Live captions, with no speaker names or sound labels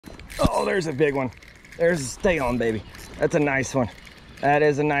Oh, there's a big one. There's a stay on, baby. That's a nice one. That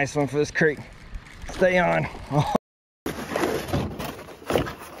is a nice one for this creek. Stay on. Oh.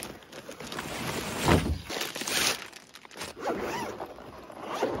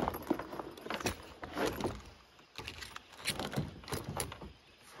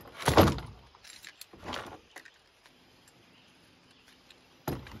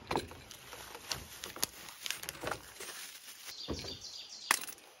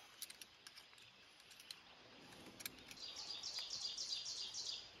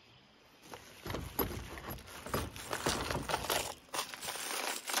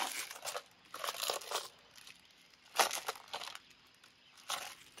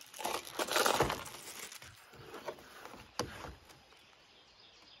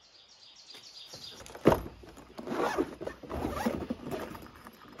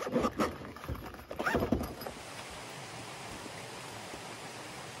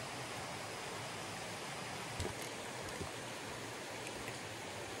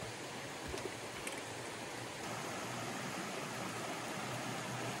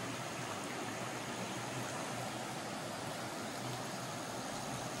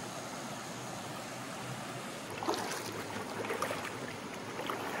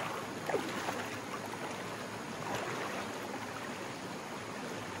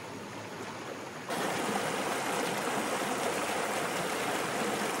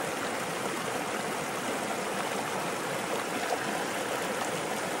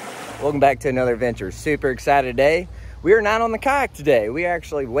 Welcome back to another adventure. Super excited today. We are not on the kayak today. We are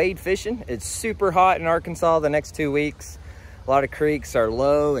actually wade fishing. It's super hot in Arkansas the next 2 weeks. A lot of creeks are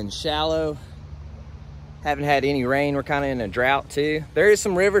low and shallow. Haven't had any rain. We're kind of in a drought too. There is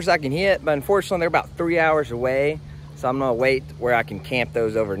some rivers I can hit, but unfortunately they're about 3 hours away. So I'm gonna wait where I can camp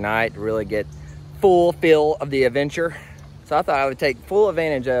those overnight to really get full feel of the adventure. So I thought I would take full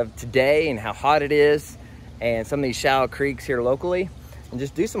advantage of today and how hot it is and some of these shallow creeks here locally and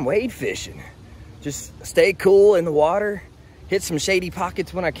just do some wade fishing. Just stay cool in the water, hit some shady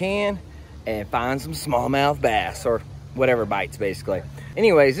pockets when I can, and find some smallmouth bass or whatever bites basically.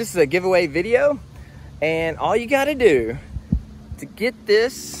 Anyways, this is a giveaway video, and all you gotta do to get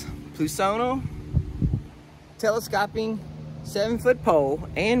this Plusono telescoping 7-foot pole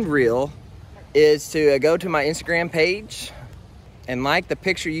and reel is to go to my Instagram page and like the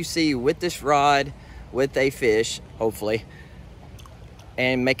picture you see with this rod with a fish, hopefully,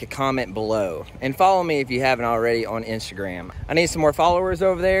 and make a comment below. And follow me if you haven't already on Instagram. I need some more followers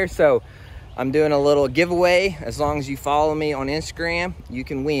over there, so I'm doing a little giveaway. As long as you follow me on Instagram, you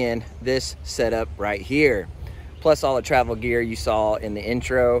can win this setup right here. Plus all the travel gear you saw in the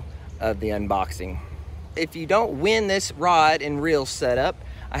intro of the unboxing. If you don't win this rod and reel setup,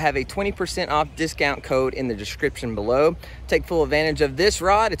 I have a 20% off discount code in the description below. Take full advantage of this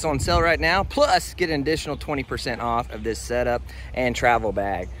rod. It's on sale right now. Plus, get an additional 20% off of this setup and travel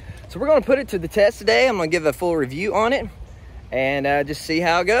bag. So we're gonna put it to the test today. I'm gonna give a full review on it and just see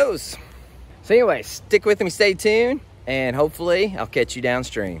how it goes. So anyway, stick with me, stay tuned, and hopefully I'll catch you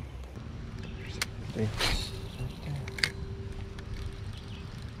downstream.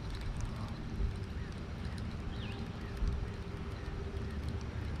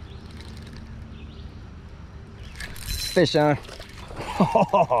 Fish on.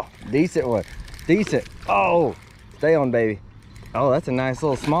 Oh, decent one. Decent. Oh, stay on, baby. Oh, that's a nice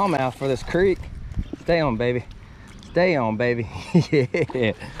little smallmouth for this creek. Stay on, baby. Stay on, baby.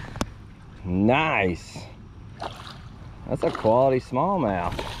 Yeah. Nice. That's a quality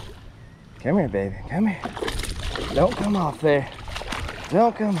smallmouth. Come here, baby. Come here. Don't come off there.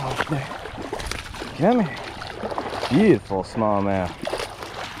 Don't come off there. Come here. Beautiful smallmouth.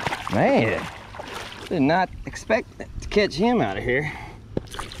 Man, did not expect to catch him out of here.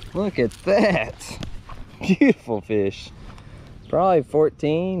 Look at that. Beautiful fish. Probably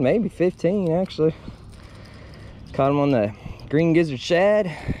 14, maybe 15 actually. Caught him on the green gizzard shad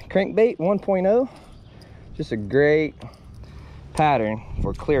crankbait 1.0. Just a great pattern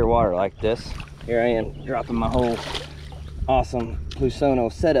for clear water like this. Here I am dropping my whole awesome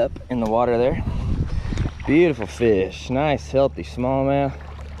Plusono setup in the water there. Beautiful fish. Nice healthy smallmouth.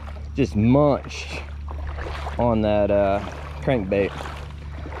 Just munched on that crankbait.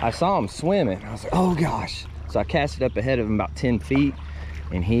 I saw him swimming. I was like, oh gosh. So I cast it up ahead of him about 10 feet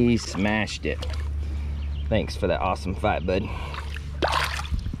and he smashed it. Thanks for that awesome fight, bud.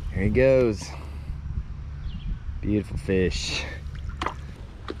 Here he goes. Beautiful fish.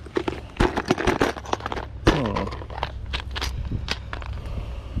 Oh.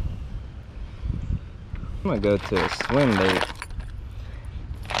 I'm gonna go to a swim bait.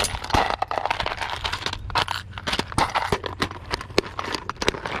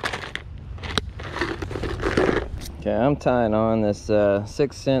 Okay, I'm tying on this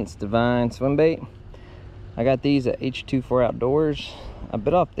 6 Cents Divine swim bait. I got these at H24 Outdoors. I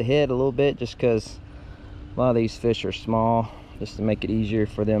bit off the head a little bit just because a lot of these fish are small, just to make it easier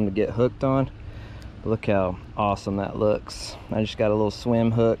for them to get hooked on. But look how awesome that looks. I just got a little swim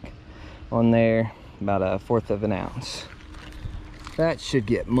hook on there, about 1/4 of an ounce. That should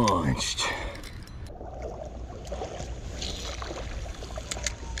get munched.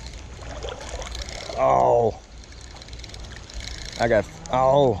 Oh,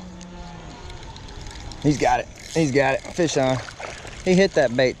 oh, he's got it. He's got it. Fish on. He hit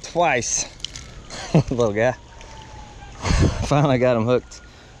that bait twice. Little guy. Finally got him hooked.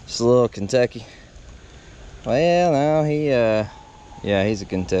 Just a little Kentucky. Well, no, yeah, he's a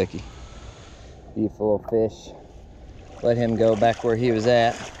Kentucky. Beautiful little fish. Let him go back where he was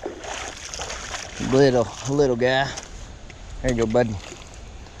at. Little guy. There you go, buddy.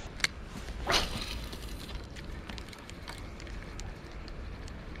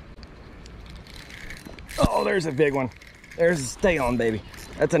 Oh, there's a big one. There's a stay on, baby.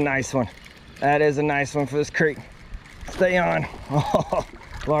 That's a nice one. That is a nice one for this creek. Stay on. Oh,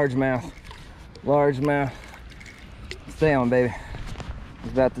 largemouth. Largemouth. Stay on, baby.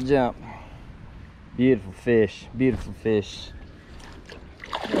 He's about to jump. Beautiful fish. Beautiful fish.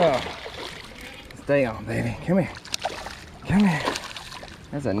 Oh. Stay on, baby. Come here. Come here.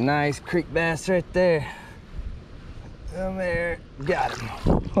 That's a nice creek bass right there. Come here. Got him.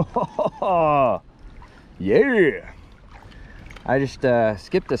 Oh, yeah. I just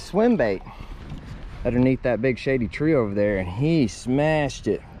skipped a swim bait underneath that big shady tree over there, and he smashed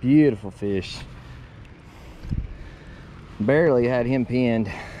it. Beautiful fish. Barely had him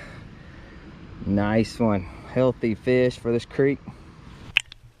pinned. Nice one. Healthy fish for this creek.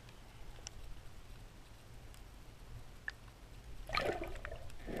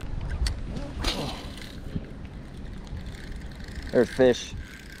 There's fish.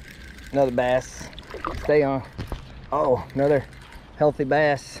 Another bass. Stay on. Oh, another healthy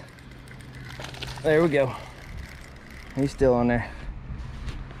bass. There we go. He's still on there.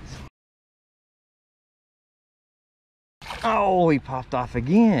 Oh, he popped off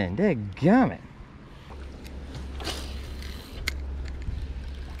again. Dadgummit.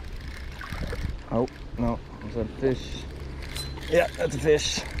 Oh, no. Is that a fish? Yeah, that's a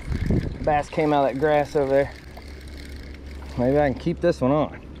fish. Bass came out of that grass over there. Maybe I can keep this one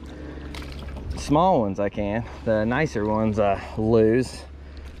on. Small ones I can. The nicer ones I lose.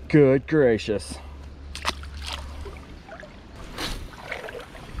 Good gracious.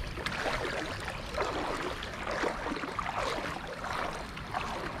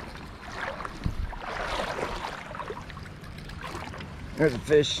 There's a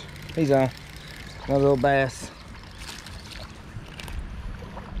fish. He's on. Another little bass.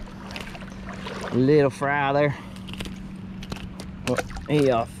 Little fry there. Oh,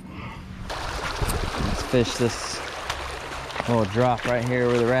 he off. Let's fish this little drop right here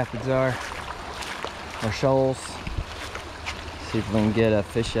where the rapids are, or shoals. See if we can get a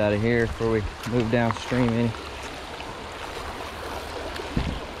fish out of here before we move downstream any.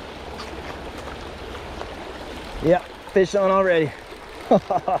 Yep, fish on already.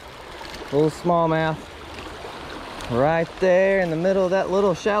 Little smallmouth right there in the middle of that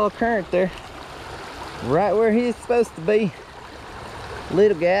little shallow current there, right where he's supposed to be.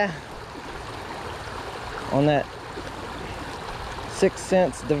 Little guy on that 6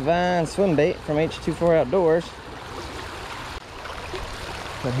 Cents Divine swim bait from H24 Outdoors.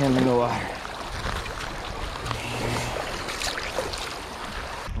 Put him in the water.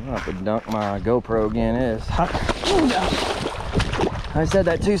 I'm gonna have to dunk my GoPro again. It is hot. Oh, no. I said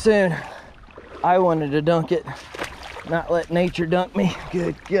that too soon. I wanted to dunk it, not let nature dunk me.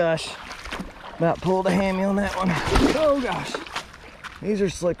 Good gosh. About pulled a hammy on that one. Oh gosh. These are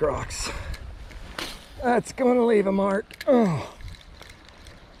slick rocks. That's gonna leave a mark. Oh.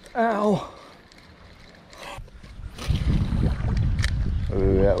 Ow.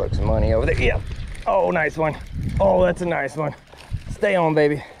 Ooh, that looks money over there. Yeah. Oh, nice one. Oh, that's a nice one. Stay on,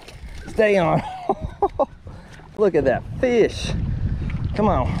 baby. Stay on. Look at that fish. Come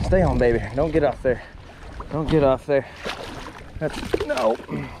on, stay on, baby. Don't get off there. Don't get off there. That's, no.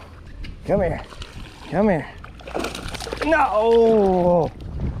 Come here. Come here. No!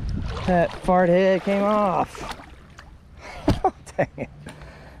 That fart head came off. Dang it.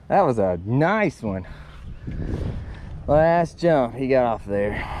 That was a nice one. Last jump, he got off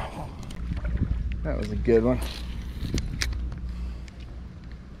there. That was a good one.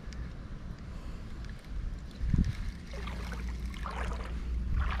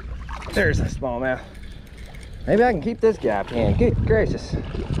 There's a smallmouth. Maybe I can keep this guy pinned. Good gracious.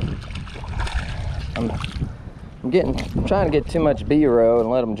 I'm I'm trying to get too much B-roll and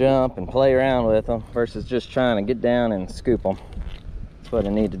let them jump and play around with them versus just trying to get down and scoop them. That's what I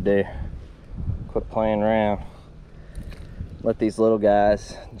need to do. Quit playing around. Let these little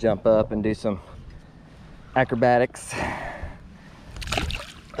guys jump up and do some acrobatics.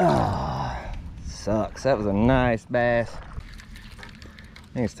 Ah, sucks. That was a nice bass.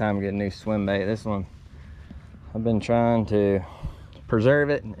 I think it's time to get a new swim bait. This one, I've been trying to preserve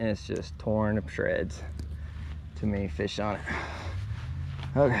it and it's just torn to shreds. Too many fish on it.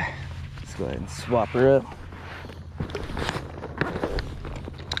 Okay, let's go ahead and swap her up.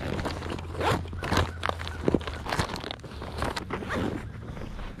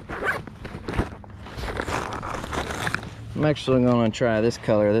 I'm actually going to try this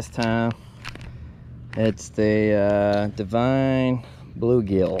color this time. It's the Divine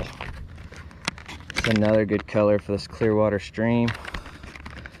Bluegill. It's another good color for this Clearwater stream.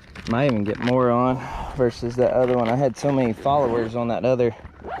 Might even get more on versus that other one. I had so many followers on that other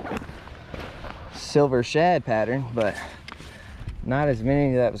silver shad pattern, but not as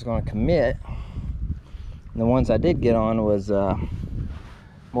many that was going to commit. And the ones I did get on was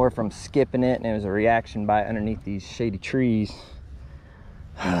more from skipping it, and it was a reaction bite underneath these shady trees.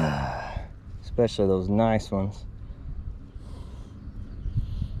 Especially those nice ones.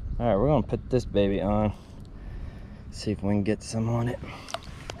 All right, we're gonna put this baby on. See if we can get some on it.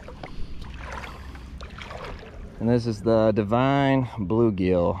 And this is the Divine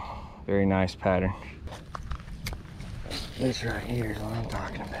Bluegill. Very nice pattern. This right here is what I'm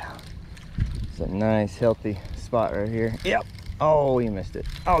talking about. It's a nice, healthy spot right here. Yep. Oh, he missed it.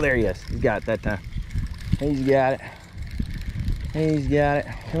 Oh, there he is. He's got it that time. He's got it. He's got it.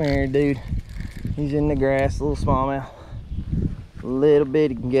 Come here, dude. He's in the grass, a little smallmouth. Little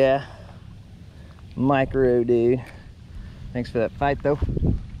bitty guy. Micro, dude. Thanks for that fight, though.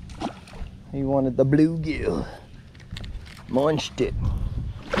 He wanted the bluegill. Munched it.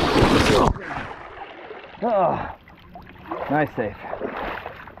 Oh, nice save.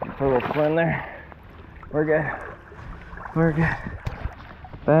 Put a little swim there. We're good. We're good.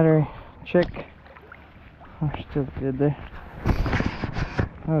 Battery, check. We're still good there.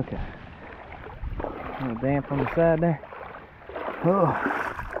 Okay. A little damp on the side there. Oh,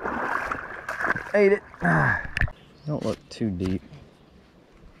 ate it. Don't look too deep,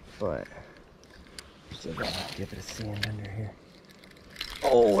 but still gotta give it a sand under here.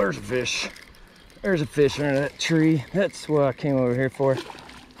 Oh, there's a fish. There's a fish under that tree. That's what I came over here for.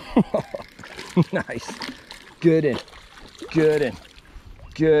 Nice. Good one. Good one.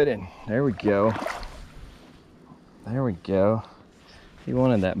 Good one. There we go. There we go. He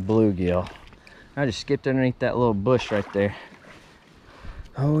wanted that bluegill. I just skipped underneath that little bush right there.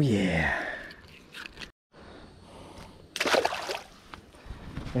 Oh yeah.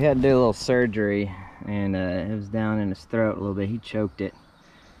 We had to do a little surgery, and it was down in his throat a little bit. He choked it.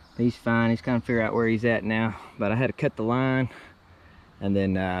 He's fine. He's kind of figuring out where he's at now. But I had to cut the line and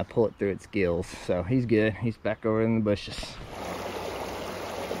then pull it through its gills. So he's good. He's back over in the bushes.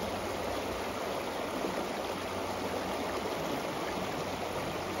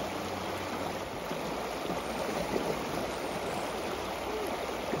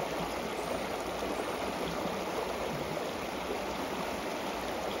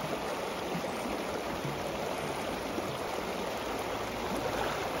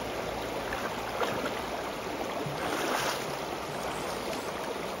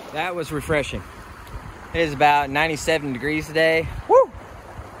 That was refreshing. It is about 97 degrees today. Woo!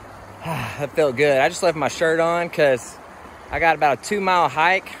 That felt good. I just left my shirt on because I got about a 2-mile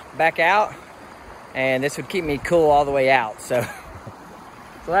hike back out, and this would keep me cool all the way out. So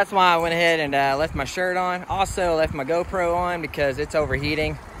that's why I went ahead and left my shirt on. Also left my GoPro on because it's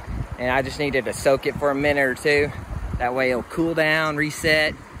overheating, and I just needed to soak it for a minute or two. That way it'll cool down,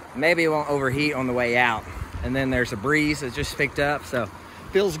 reset. Maybe it won't overheat on the way out. And then there's a breeze that just picked up, so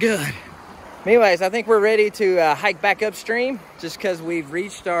feels good. Anyways, I think we're ready to hike back upstream just because we've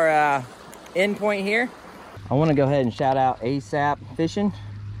reached our end point here. I want to go ahead and shout out ASAP Fishing.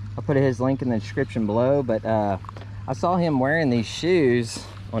 I'll put his link in the description below, but I saw him wearing these shoes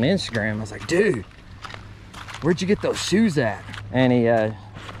on Instagram. I was like, dude, where'd you get those shoes at? And he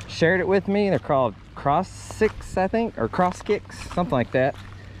shared it with me. They're called Cross Six, I think, or Cross Kicks, something like that.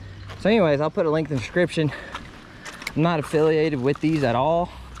 So anyways, I'll put a link in the description. I'm not affiliated with these at all,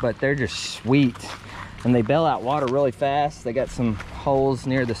 but they're just sweet. And they bail out water really fast. They got some holes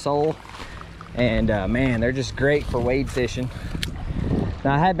near the sole. And man, they're just great for wade fishing.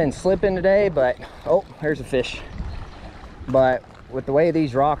 Now I had been slipping today, but, oh, there's a fish. But with the way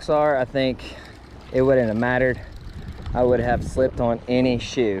these rocks are, I think it wouldn't have mattered. I would have slipped on any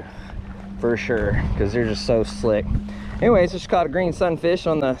shoe. for sure, because they're just so slick. Anyways, just caught a green sunfish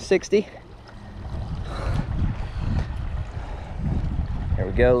on the 60. There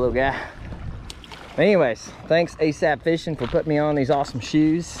we go, little guy. Anyways, thanks ASAP Fishing for putting me on these awesome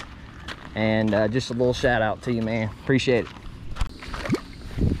shoes. And just a little shout out to you, man. Appreciate it.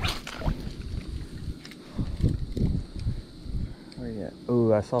 Where you at?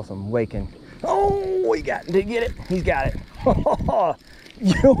 Ooh, I saw some waking. Oh, he got it. Did he get it? He's got it.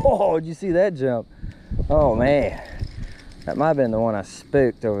 Yo, did you see that jump? Oh, man. That might have been the one I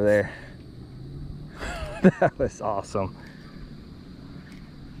spooked over there. That was awesome.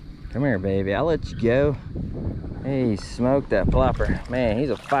 Come here, baby. I'll let you go. Hey, smoked that plopper. Man, he's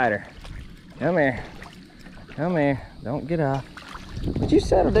a fighter. Come here. Come here. Don't get off. Would you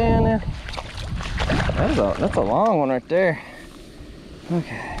settle down now? That's a long one right there.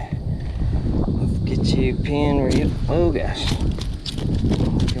 Okay. Let's get you pinned where you... Oh, gosh.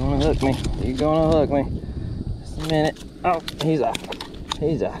 You want to hook me? You're going to hook me. Just a minute. Oh, he's off.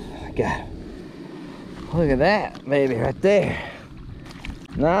 He's off. God. Look at that, baby, right there.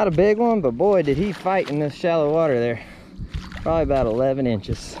 Not a big one, but boy, did he fight in this shallow water there. Probably about 11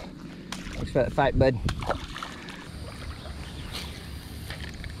 inches. Thanks for that fight, bud.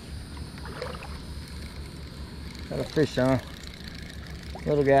 Got a fish on.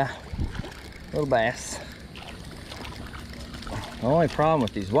 Little guy. Little bass. The only problem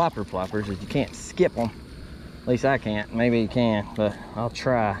with these whopper ploppers is you can't skip them. At least I can't. Maybe you can, but I'll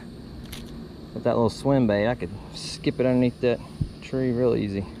try. With that little swim bait, I could skip it underneath that tree real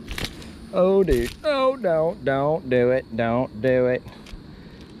easy. Oh, dude. Oh, don't do it. Don't do it.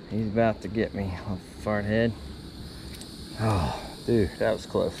 He's about to get me off the fart head. Oh, dude, that was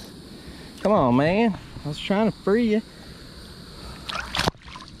close. Come on, man. I was trying to free you.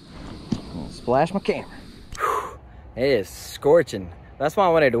 Splash my camera. Whew. It is scorching. That's why I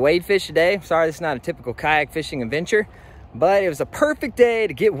wanted to wade fish today. Sorry, this is not a typical kayak fishing adventure, but it was a perfect day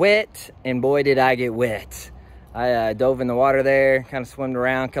to get wet, and boy, did I get wet. I dove in the water there, kind of swam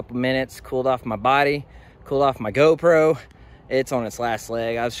around a couple minutes, cooled off my body, cooled off my GoPro. It's on its last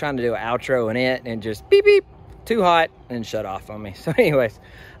leg. I was trying to do an outro in it, and just beep, beep, too hot, and shut off on me. So anyways,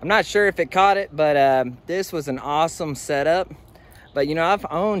 I'm not sure if it caught it, but this was an awesome setup. But you know, I've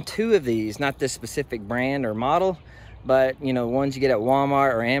owned 2 of these, not this specific brand or model, but you know, ones you get at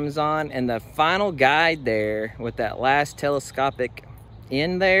Walmart or Amazon. And the final guide there with that last telescopic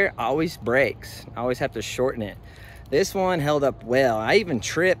in there always breaks. I always have to shorten it. This one held up well. I even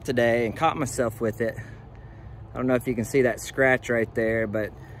tripped today and caught myself with it. I don't know if you can see that scratch right there,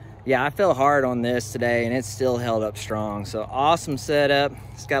 but yeah, I fell hard on this today and it still held up strong. So awesome setup.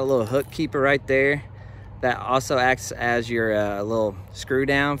 It's got a little hook keeper right there that also acts as your little screw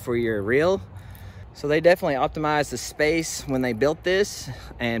down for your reel. So they definitely optimized the space when they built this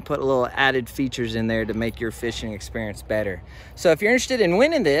and put a little added features in there to make your fishing experience better. So if you're interested in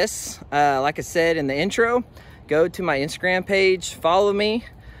winning this, like I said in the intro, go to my Instagram page, follow me,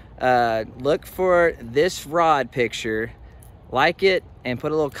 look for this rod picture, like it, and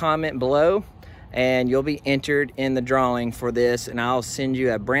put a little comment below, and you'll be entered in the drawing for this, and I'll send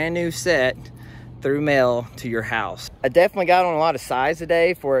you a brand new set through mail to your house. I definitely got on a lot of size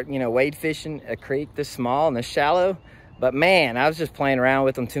today for, you know, wade fishing a creek this small and this shallow, but man, I was just playing around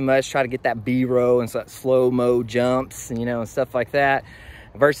with them too much, try to get that B-roll and that slow-mo jumps and, you know, and stuff like that,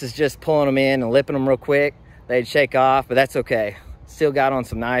 versus just pulling them in and lipping them real quick. They'd shake off, but that's okay. Still got on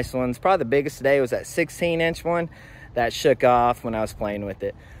some nice ones. Probably the biggest today was that 16-inch one that shook off when I was playing with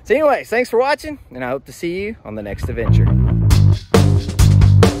it. So anyways, thanks for watching, and I hope to see you on the next adventure.